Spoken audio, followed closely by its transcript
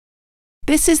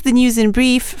This is the news in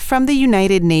brief from the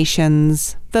United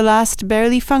Nations. The last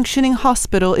barely functioning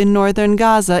hospital in northern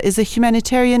Gaza is a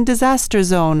humanitarian disaster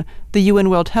zone, the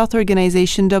UN World Health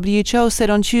Organization WHO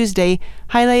said on Tuesday,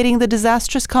 highlighting the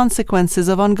disastrous consequences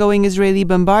of ongoing Israeli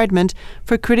bombardment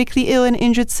for critically ill and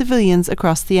injured civilians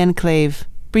across the enclave.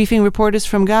 Briefing reporters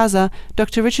from Gaza,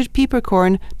 Dr. Richard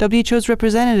Pieperkorn, WHO's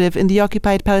representative in the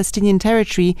occupied Palestinian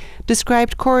territory,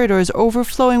 described corridors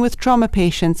overflowing with trauma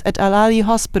patients at Al Ali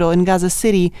Hospital in Gaza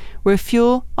City, where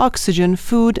fuel, oxygen,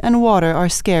 food and water are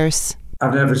scarce.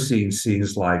 I've never seen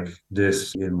scenes like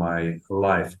this in my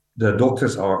life. The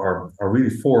doctors are really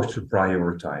forced to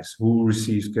prioritize who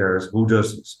receives care, who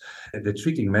doesn't. They're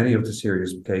treating many of the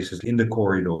serious cases in the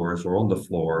corridors or on the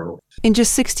floor. In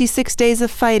just 66 days of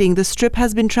fighting, the Strip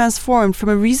has been transformed from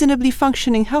a reasonably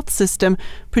functioning health system,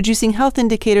 producing health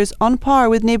indicators on par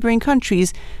with neighboring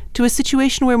countries, to a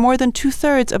situation where more than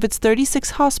 2/3 of its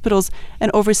 36 hospitals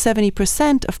and over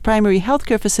 70% of primary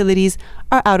healthcare facilities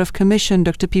are out of commission,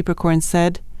 Dr. Pieperkorn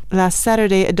said. Last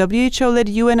Saturday, a WHO-led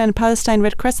UN and Palestine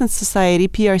Red Crescent Society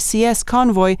 (PRCS)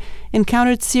 convoy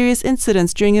encountered serious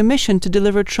incidents during a mission to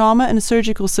deliver trauma and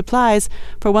surgical supplies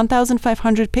for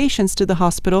 1,500 patients to the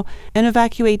hospital and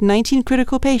evacuate 19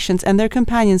 critical patients and their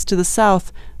companions to the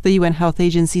south, the UN Health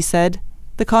Agency said.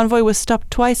 The convoy was stopped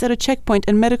twice at a checkpoint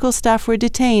and medical staff were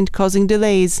detained, causing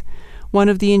delays. One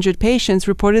of the injured patients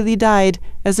reportedly died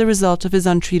as a result of his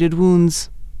untreated wounds.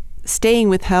 Staying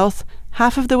with health,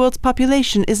 half of the world's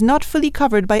population is not fully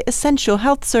covered by essential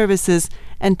health services,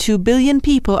 and 2 billion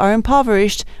people are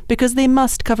impoverished because they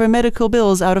must cover medical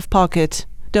bills out of pocket.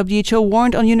 WHO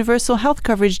warned on Universal Health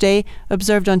Coverage Day,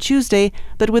 observed on Tuesday,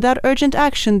 that without urgent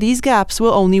action these gaps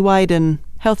will only widen.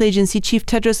 Health Agency Chief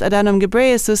Tedros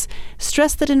Ghebreyesus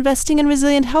stressed that investing in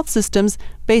resilient health systems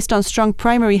based on strong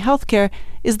primary health care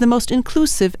is the most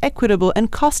inclusive, equitable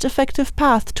and cost-effective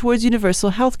path towards universal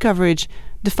health coverage,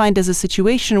 defined as a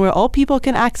situation where all people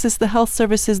can access the health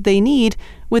services they need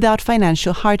without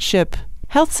financial hardship.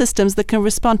 Health systems that can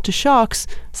respond to shocks,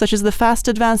 such as the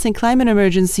fast-advancing climate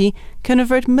emergency, can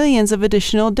avert millions of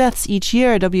additional deaths each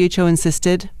year, WHO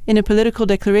insisted. In a political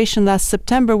declaration last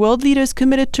September, world leaders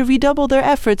committed to redouble their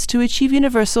efforts to achieve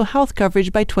universal health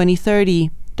coverage by 2030.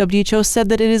 WHO said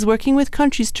that it is working with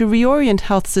countries to reorient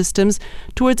health systems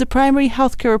towards a primary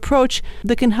healthcare approach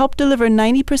that can help deliver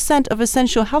 90% of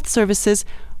essential health services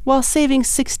while saving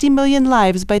 60 million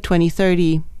lives by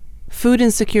 2030. Food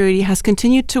insecurity has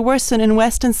continued to worsen in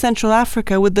West and Central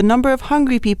Africa, with the number of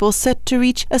hungry people set to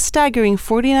reach a staggering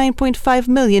 49.5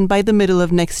 million by the middle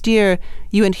of next year,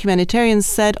 UN Humanitarians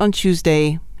said on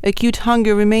Tuesday. Acute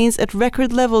hunger remains at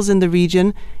record levels in the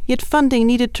region, yet funding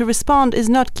needed to respond is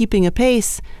not keeping a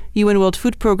pace, UN World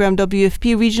Food Programme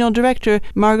WFP Regional Director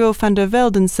Margot van der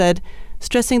Velden said,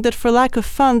 stressing that for lack of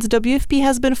funds, WFP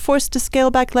has been forced to scale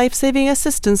back life-saving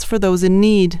assistance for those in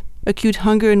need. Acute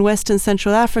hunger in West and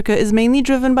Central Africa is mainly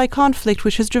driven by conflict,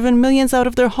 which has driven millions out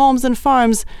of their homes and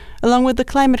farms, along with the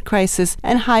climate crisis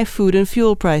and high food and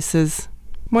fuel prices.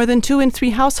 More than 2 in 3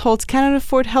 households cannot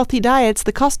afford healthy diets,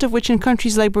 the cost of which in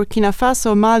countries like Burkina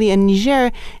Faso, Mali and Niger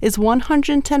is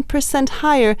 110%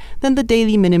 higher than the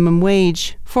daily minimum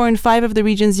wage. 4 in 5 of the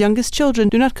region's youngest children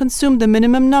do not consume the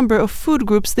minimum number of food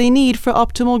groups they need for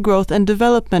optimal growth and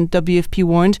development, WFP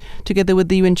warned, together with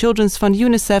the UN Children's Fund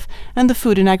UNICEF and the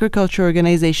Food and Agriculture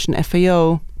Organization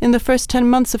FAO. In the first 10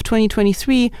 months of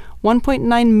 2023,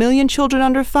 1.9 million children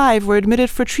under 5 were admitted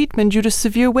for treatment due to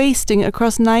severe wasting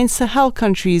across 9 Sahel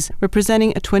countries,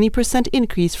 representing a 20%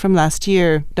 increase from last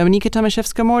year. Dominika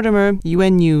Tomaszewska-Mortimer,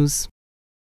 UN News.